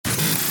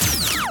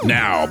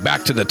Now,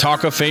 back to the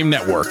Talk of Fame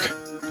Network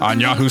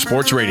on Yahoo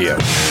Sports Radio.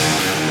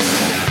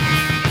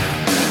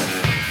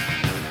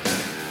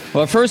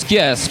 Well, our first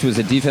guest was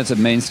a defensive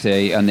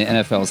mainstay on the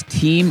NFL's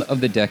Team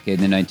of the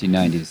Decade in the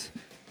 1990s.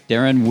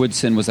 Darren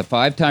Woodson was a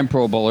 5-time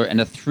Pro Bowler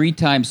and a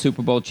 3-time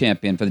Super Bowl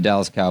champion for the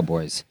Dallas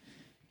Cowboys.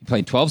 He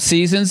played 12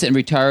 seasons and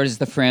retired as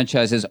the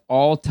franchise's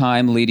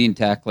all-time leading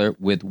tackler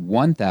with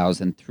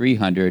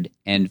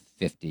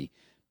 1,350.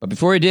 But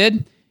before he did,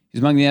 he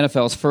was among the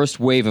NFL's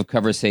first wave of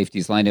cover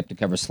safeties lined up to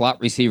cover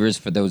slot receivers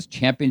for those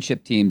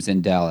championship teams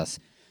in Dallas.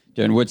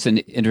 Darren Woodson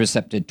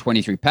intercepted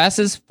 23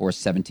 passes,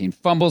 forced 17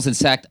 fumbles, and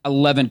sacked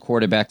 11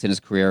 quarterbacks in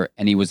his career,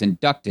 and he was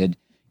inducted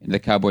into the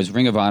Cowboys'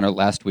 Ring of Honor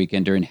last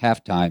weekend during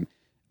halftime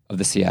of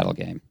the Seattle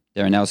game.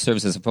 Darren now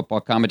serves as a football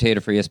commentator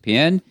for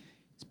ESPN.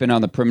 He's been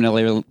on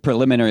the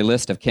preliminary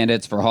list of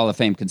candidates for Hall of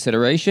Fame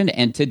consideration,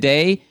 and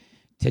today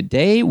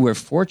we're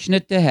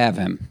fortunate to have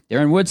him.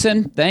 Darren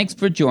Woodson, thanks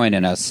for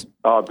joining us.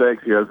 Oh,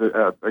 thanks, guys.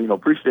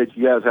 Appreciate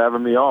you guys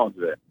having me on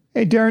today.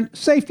 Hey, Darren,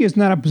 safety is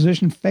not a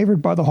position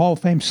favored by the Hall of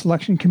Fame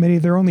Selection Committee.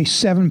 There are only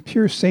 7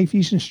 pure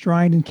safeties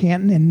enshrined in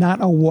Canton and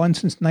not a one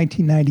since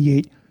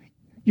 1998.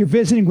 You're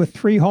visiting with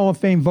 3 Hall of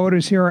Fame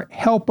voters here.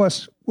 Help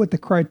us with the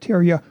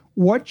criteria.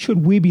 What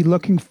should we be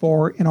looking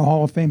for in a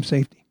Hall of Fame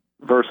safety?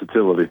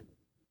 Versatility.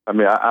 I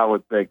mean, I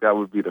would think that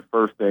would be the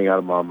first thing out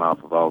of my mouth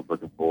if I was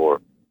looking for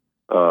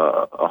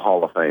a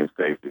Hall of Fame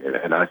safety.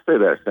 And I say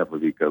that simply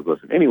because,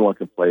 listen, anyone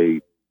can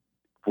play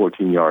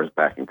 14 yards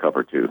back in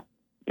cover 2.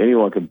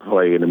 Anyone can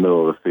play in the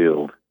middle of the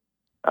field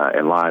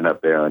and line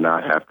up there and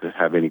not have to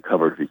have any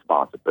coverage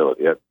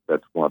responsibility.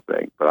 That's one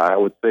thing. But I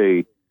would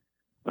say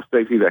a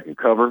safety that can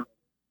cover,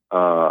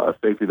 a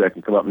safety that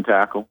can come up and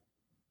tackle,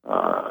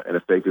 and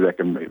a safety that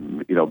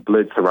can,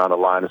 blitz around the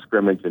line of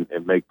scrimmage and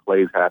make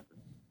plays happen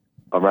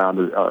around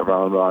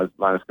the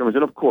line of scrimmage.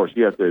 And of course,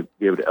 you have to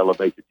be able to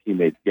elevate your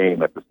teammates'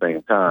 game at the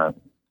same time.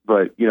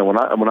 But when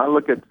I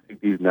look at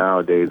safeties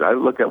nowadays, I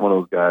look at one of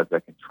those guys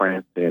that can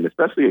transcend,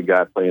 especially a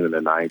guy playing in the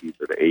 90s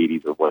or the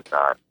 80s or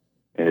whatnot.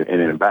 And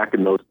then back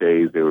in those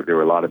days, there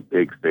were a lot of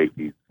big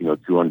safeties,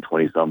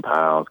 220-some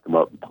pounds, come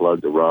up and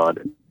plug the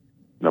run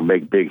and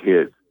make big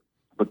hits.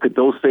 But could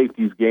those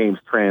safeties games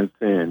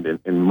transcend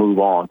and move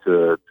on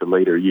to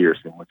later years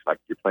in which, like,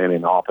 you're playing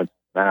in offense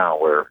now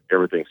where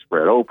everything's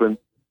spread open,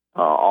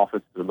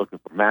 offenses are looking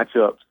for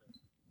matchups,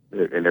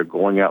 and they're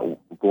going at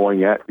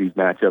these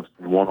matchups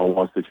in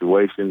one-on-one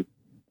situations,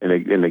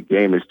 and the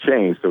game has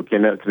changed. So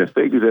can the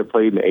safeties that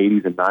played in the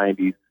 80s and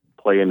 90s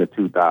play in the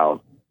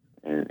 2000s,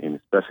 and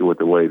especially with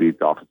the way these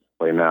offenses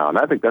play now? And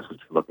I think that's what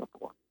you're looking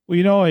for.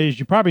 Well, as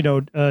you probably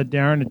know,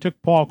 Darren, it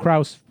took Paul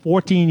Krause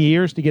 14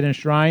 years to get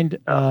enshrined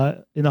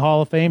in the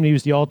Hall of Fame, and he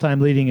was the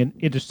all-time leading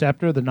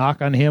interceptor. The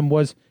knock on him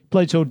was he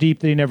played so deep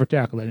that he never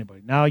tackled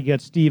anybody. Now you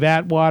got Steve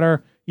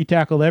Atwater. He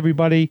tackled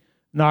everybody.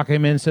 Knock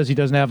him in, says he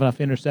doesn't have enough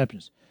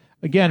interceptions.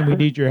 Again, we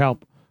need your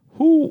help.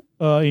 Who,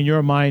 in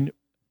your mind,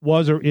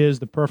 was or is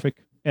the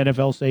perfect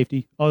NFL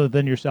safety, other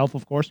than yourself,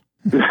 of course?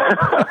 When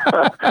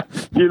I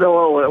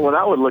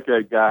would look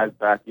at guys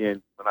back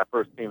when I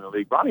first came in the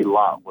league, Ronnie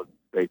Lott was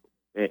safety.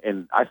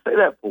 And I say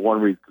that for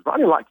one reason, because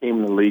Ronnie Lott came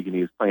in the league and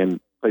he was played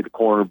the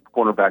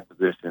cornerback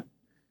position.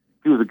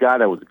 He was a guy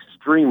that was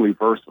extremely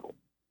versatile.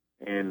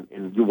 And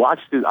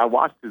I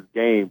watched his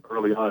game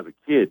early on as a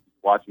kid,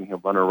 watching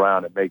him run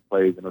around and make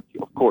plays. And of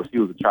course, he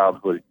was a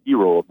childhood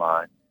hero of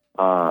mine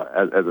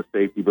as a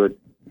safety. But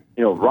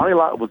Ronnie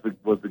Lott was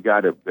the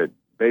guy that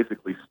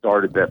basically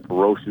started that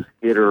ferocious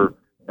hitter,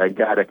 that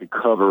guy that could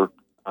cover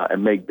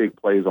and make big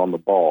plays on the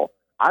ball.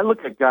 I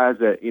look at guys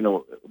that,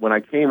 when I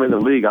came in the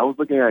league, I was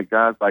looking at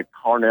guys like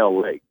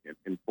Carnell Lake.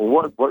 And for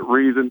what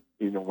reason?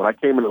 When I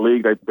came in the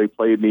league, they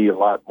played me a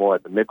lot more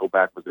at the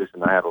nickelback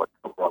position. I had to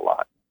cover a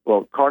lot.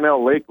 Well,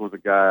 Carnell Lake was a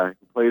guy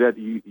who played at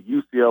the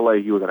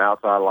UCLA. He was an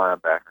outside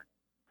linebacker.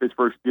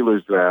 Pittsburgh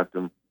Steelers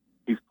drafted him.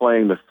 He's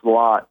playing the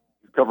slot.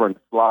 He's covering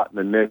the slot and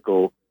the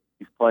nickel.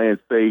 He's playing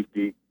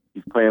safety.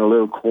 He's playing a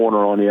little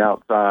corner on the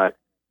outside.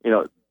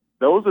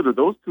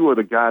 Those two are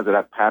the guys that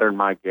I patterned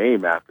my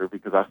game after,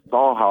 because I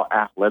saw how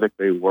athletic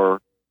they were.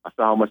 I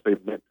saw how much they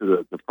meant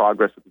to the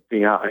progress of the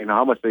team,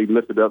 how much they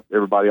lifted up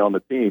everybody on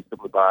the team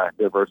simply by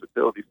their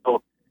versatility.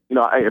 So,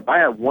 if I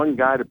had one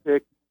guy to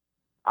pick,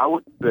 I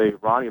would say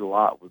Ronnie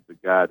Lott was the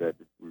guy that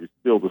was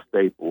still the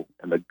staple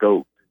and the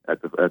GOAT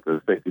at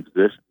the safety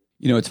position.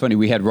 It's funny.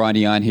 We had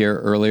Ronnie on here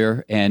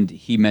earlier, and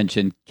he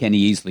mentioned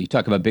Kenny Easley.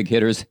 Talk about big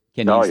hitters.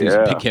 Kenny Easley's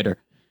a big hitter.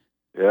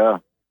 Yeah.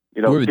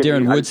 We're with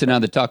Darren Woodson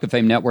on the Talk of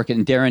Fame Network.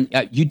 And Darren,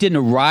 you didn't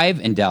arrive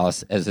in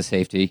Dallas as a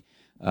safety.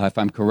 If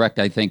I'm correct,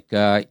 I think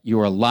you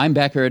were a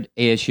linebacker at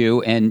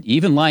ASU and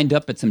even lined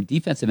up at some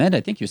defensive end,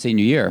 I think your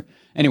senior year.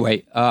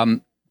 Anyway,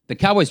 the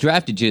Cowboys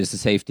drafted you as a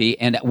safety.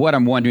 And what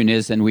I'm wondering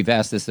is, and we've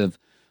asked this of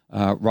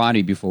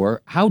Ronnie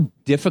before, how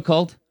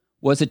difficult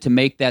was it to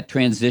make that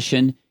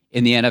transition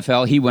in the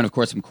NFL? He went, of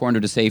course, from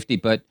corner to safety,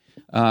 but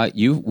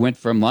you went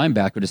from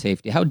linebacker to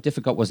safety. How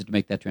difficult was it to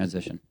make that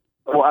transition?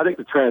 Well, I think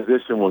the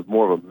transition was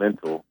more of a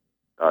mental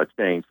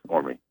change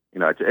for me.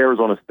 At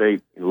Arizona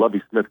State,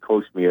 Lovie Smith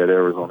coached me at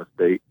Arizona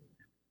State,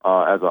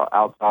 as an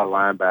outside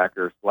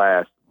linebacker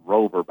 /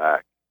 rover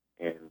back.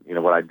 And,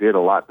 what I did a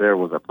lot there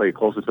was I played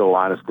closer to the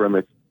line of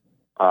scrimmage.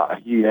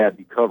 He had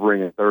me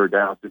covering in third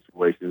down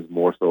situations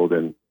more so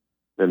than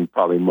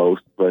probably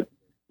most. But,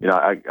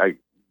 I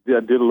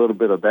did a little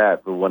bit of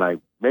that. But when I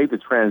made the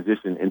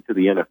transition into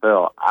the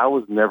NFL, I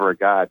was never a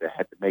guy that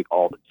had to make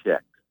all the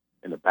checks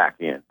in the back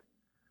end.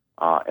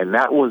 And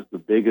that was the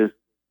biggest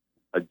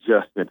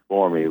adjustment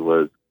for me,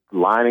 was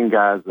lining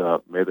guys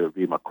up, whether it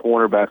be my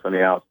cornerbacks on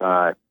the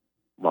outside,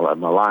 my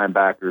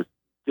linebackers,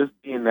 just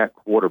being that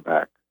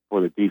quarterback for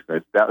the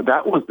defense.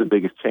 That was the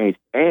biggest change.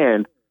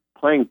 And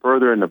playing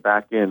further in the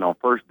back end on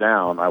first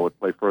down, I would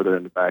play further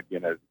in the back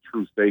end as a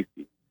true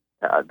safety.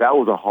 That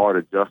was a hard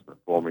adjustment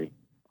for me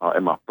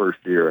in my first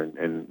year, and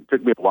it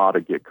took me a while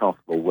to get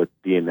comfortable with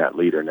being that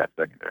leader in that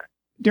secondary.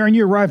 Darren,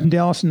 you arrived in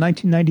Dallas in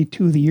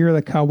 1992, the year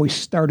the Cowboys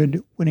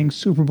started winning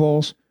Super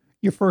Bowls.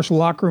 Your first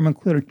locker room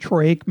included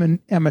Troy Aikman,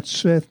 Emmitt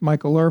Smith,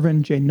 Michael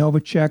Irvin, Jay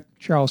Novacek,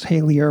 Charles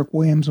Haley, Eric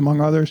Williams,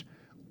 among others.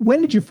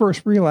 When did you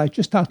first realize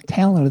just how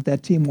talented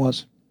that team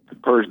was? The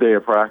first day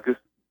of practice.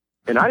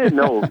 And I didn't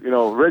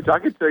know, Rich, I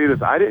can tell you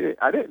this. I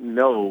didn't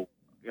know,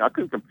 I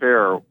couldn't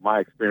compare my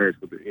experience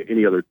with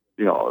any other,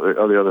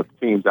 other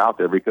teams out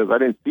there because I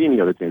didn't see any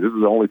other teams. This is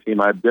the only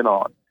team I'd been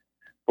on.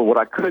 But what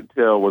I could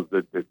tell was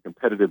the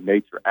competitive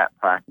nature at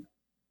practice,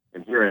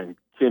 and hearing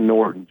Ken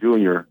Norton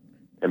Jr.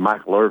 and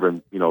Michael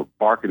Irvin,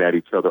 barking at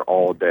each other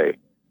all day.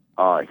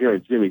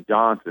 Hearing Jimmy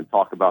Johnson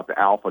talk about the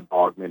alpha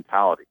dog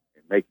mentality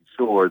and making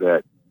sure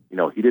that,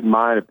 he didn't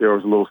mind if there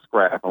was a little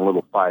scrap, a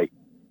little fight,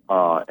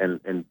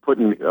 and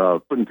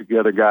putting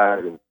together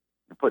guys and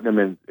putting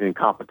them in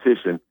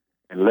competition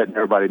and letting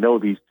everybody know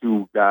these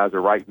two guys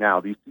are right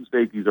now. These two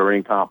safeties are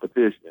in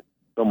competition.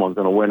 Someone's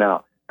going to win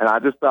out. And I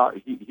just thought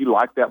he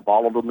liked that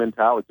volatile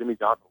mentality. Jimmy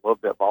Johnson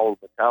loved that volatile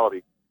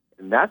mentality.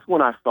 And that's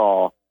when I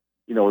saw,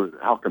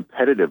 how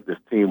competitive this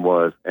team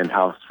was and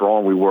how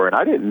strong we were. And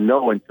I didn't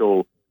know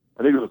until,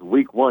 I think it was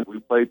week 1, we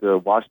played the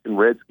Washington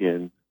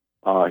Redskins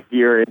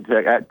here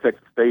at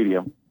Texas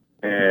Stadium.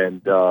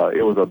 And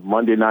it was a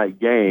Monday night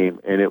game,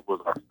 and it was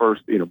our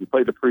first, we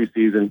played the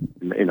preseason,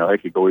 and,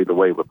 it could go either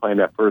way, but playing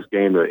that first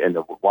game, and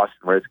the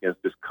Washington Redskins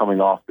just coming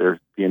off their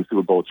being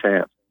Super Bowl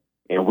champs,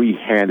 and we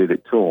handed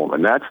it to them.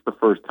 And that's the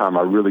first time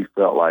I really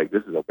felt like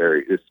this is a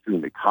very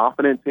extremely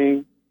confident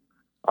team,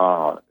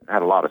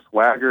 had a lot of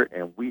swagger,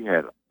 and we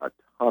had a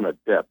ton of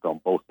depth on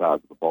both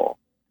sides of the ball.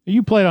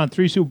 You played on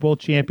 3 Super Bowl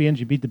champions.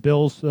 You beat the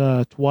Bills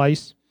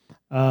twice,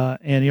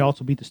 and you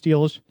also beat the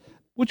Steelers.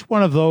 Which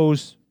one of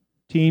those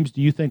teams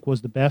do you think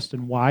was the best,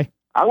 and why?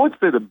 I would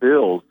say the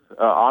Bills,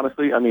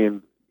 honestly. I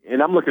mean,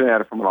 and I'm looking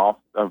at it from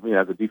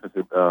as a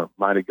defensive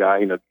minded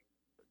guy.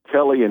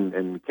 Kelly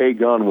and K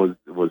Gunn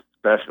was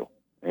special,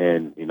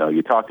 and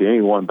you talk to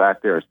anyone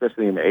back there,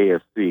 especially in the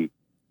AFC,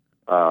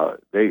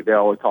 they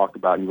always talked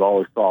about, and you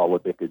always saw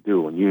what they could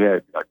do. And you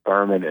had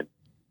Thurman and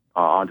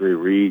Andre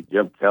Reed,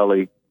 Jim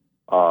Kelly,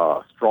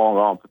 strong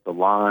offensive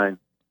line,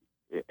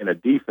 and a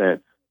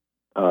defense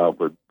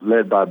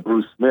led by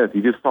Bruce Smith.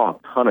 You just saw a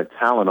ton of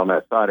talent on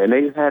that side, and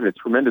they had a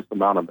tremendous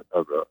amount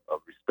of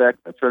respect,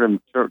 a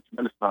tremendous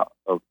amount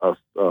of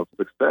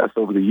success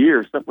over the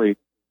years. Simply,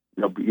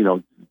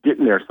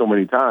 getting there so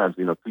many times.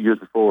 2 years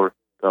before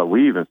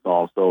we even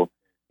saw them. So,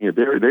 they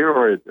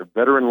were a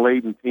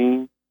veteran-laden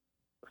team,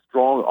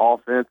 strong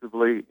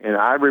offensively, and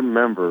I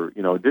remember,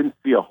 didn't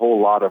see a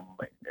whole lot of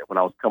them when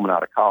I was coming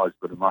out of college,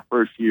 but in my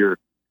first year,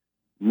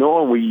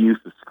 knowing we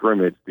used to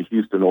scrimmage the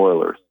Houston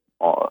Oilers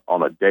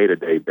on a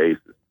day-to-day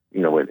basis,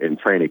 in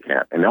training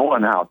camp, and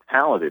knowing how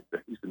talented the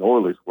Houston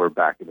Oilers were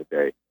back in the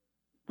day,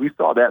 we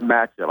saw that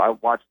matchup. I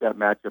watched that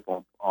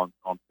matchup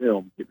on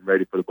film, getting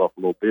ready for the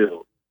Buffalo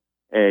Bills,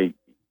 and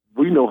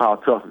we know how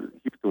tough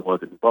Houston was,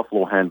 and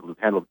Buffalo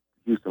handled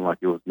Houston like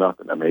it was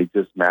nothing. I mean, it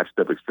just matched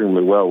up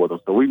extremely well with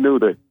them. So we knew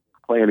that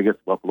playing against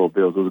the Buffalo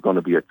Bills, it was going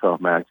to be a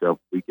tough matchup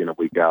week in and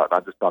week out.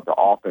 I just thought the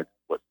offense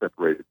was what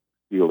separated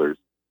the Steelers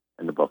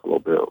and the Buffalo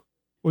Bills.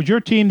 Was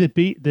your team that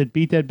beat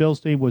that Bills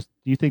team, do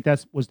you think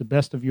that was the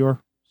best of your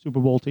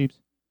Super Bowl teams?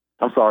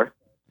 I'm sorry?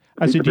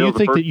 I said, do you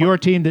think that your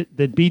team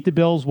that beat the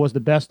Bills was the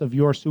best of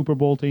your Super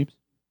Bowl teams?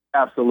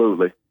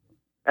 Absolutely.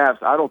 I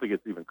don't think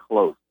it's even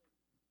close,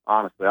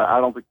 honestly. I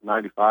don't think the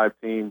 95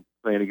 team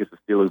playing against the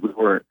Steelers, we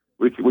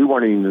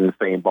weren't even in the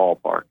same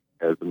ballpark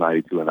as the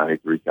 92 and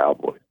 93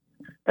 Cowboys.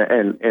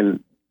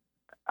 And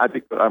I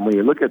think when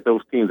you look at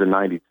those teams in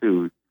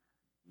 92,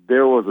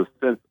 there was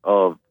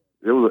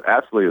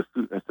absolutely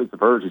a sense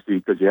of urgency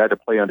because you had to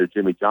play under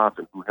Jimmy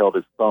Johnson, who held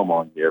his thumb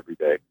on you every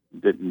day.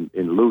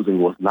 And losing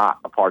was not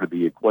a part of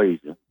the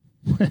equation.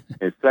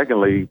 And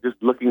secondly, just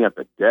looking at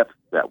the depth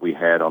that we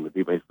had on the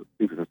defensive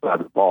side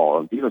of the ball.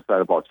 On the defensive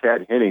side of the ball,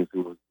 Chad Hennings,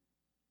 who was,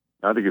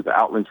 I think, he was the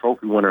Outland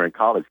Trophy winner in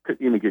college,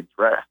 couldn't even get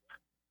dressed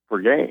for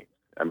games.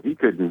 I mean, he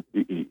couldn't.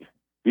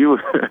 He was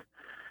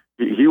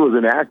he was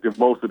inactive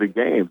most of the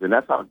games, and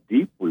that's how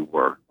deep we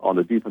were on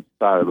the defensive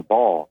side of the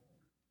ball.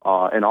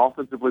 And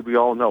offensively, we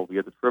all know we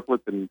had the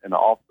triplets and the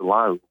offensive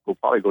line will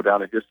probably go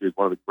down in history as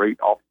one of the great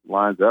offensive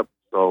lines ever.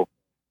 So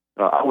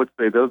I would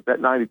say that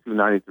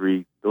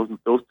 92-93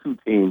 those two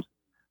teams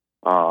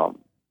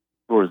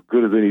were as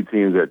good as any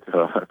team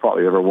that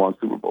probably ever won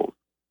Super Bowls.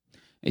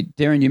 Hey,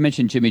 Darren, you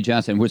mentioned Jimmy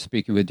Johnson. We're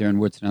speaking with Darren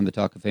Woodson on the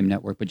Talk of Fame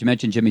Network, but you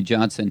mentioned Jimmy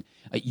Johnson.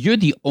 You're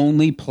the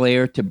only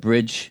player to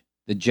bridge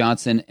the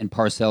Johnson and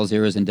Parcells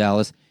eras in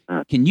Dallas.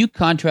 Can you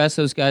contrast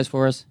those guys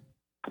for us?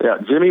 Yeah,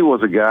 Jimmy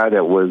was a guy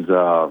that was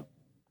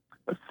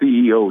a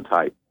CEO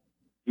type.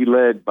 He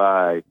led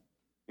by,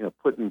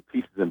 putting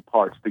pieces and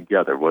parts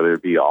together, whether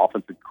it be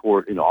offensive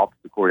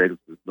coordinator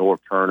with Norv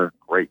Turner,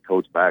 great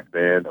coach back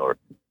then, or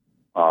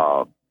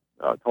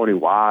Tony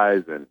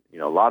Wise, and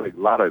a lot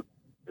of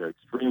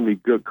extremely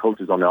good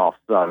coaches on the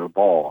offensive side of the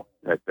ball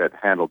that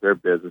handled their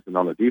business. And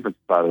on the defensive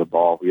side of the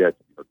ball, we had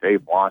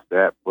Dave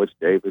Wannstedt, Butch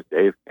Davis,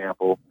 Dave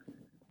Campbell,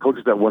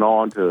 coaches that went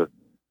on to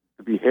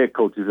be head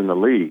coaches in the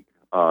league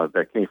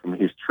that came from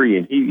his tree.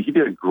 And he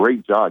did a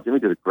great job. Jimmy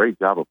did a great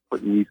job of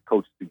putting these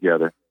coaches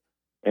together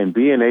and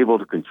being able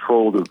to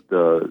control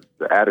the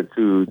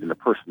attitudes and the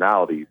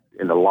personalities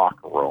in the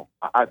locker room.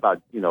 I thought,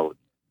 the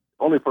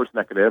only person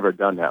that could have ever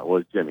done that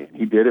was Jimmy. And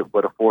he did it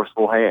with a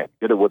forceful hand,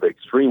 did it with an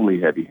extremely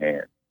heavy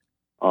hand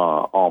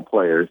on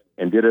players,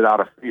 and did it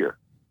out of fear.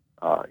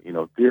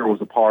 Fear was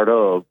a part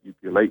of, if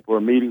you're late for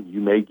a meeting,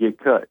 you may get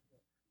cut.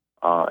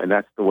 And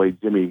that's the way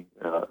Jimmy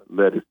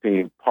led his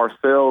team.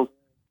 Parcells,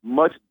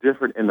 much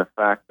different in the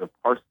fact that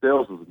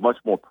Parcells was much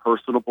more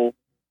personable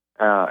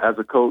as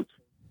a coach,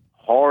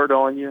 hard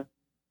on you,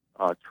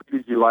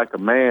 treated you like a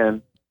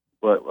man,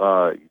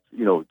 but,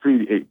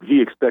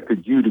 he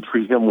expected you to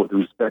treat him with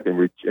respect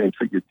and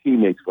treat your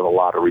teammates with a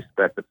lot of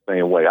respect the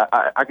same way.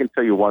 I can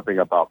tell you one thing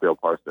about Bill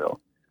Parcells.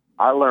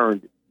 I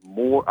learned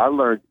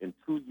in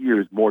 2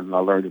 years more than I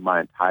learned in my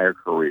entire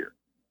career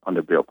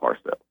under Bill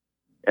Parcells.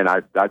 And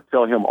I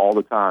tell him all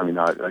the time,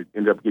 I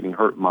ended up getting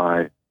hurt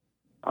my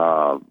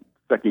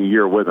second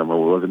year with him. I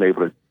wasn't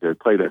able to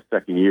play that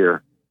second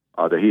year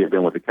that he had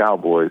been with the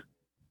Cowboys.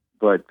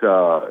 But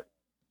the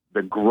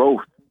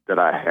growth that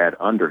I had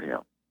under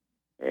him,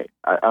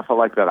 I felt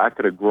like that I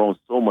could have grown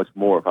so much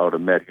more if I would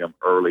have met him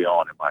early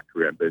on in my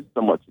career and been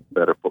so much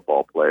better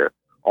football player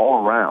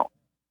all around.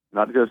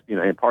 Not just,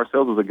 and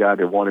Parcells was a guy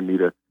that wanted me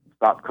to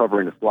stop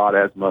covering the slot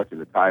as much in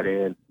the tight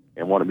end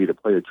and wanted me to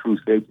play a true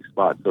safety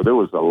spot. So there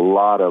was a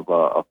lot of,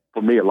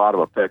 for me, a lot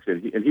of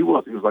affection. He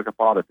was like a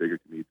father figure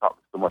to me. He taught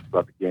me so much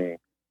about the game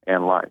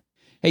and life.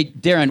 Hey,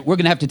 Darren, we're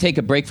going to have to take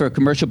a break for a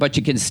commercial, but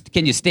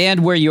can you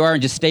stand where you are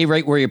and just stay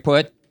right where you're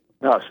put?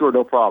 No, sure,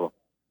 no problem.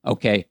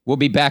 Okay, we'll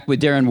be back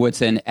with Darren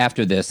Woodson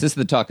after this. This is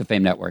the Talk of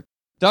Fame Network.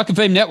 Talk of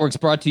Fame Network is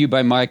brought to you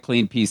by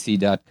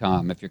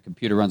MyCleanPC.com. If your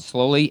computer runs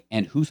slowly,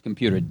 and whose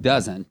computer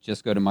doesn't,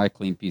 just go to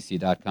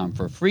MyCleanPC.com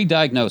for a free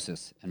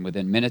diagnosis, and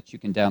within minutes you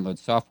can download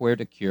software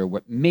to cure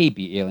what may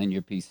be ailing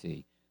your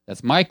PC.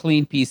 That's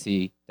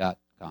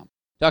MyCleanPC.com.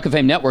 Talk of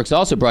Fame Network is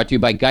also brought to you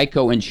by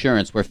Geico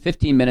Insurance, where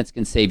 15 minutes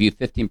can save you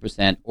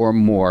 15% or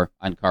more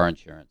on car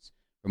insurance.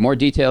 For more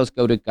details,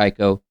 go to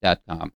Geico.com.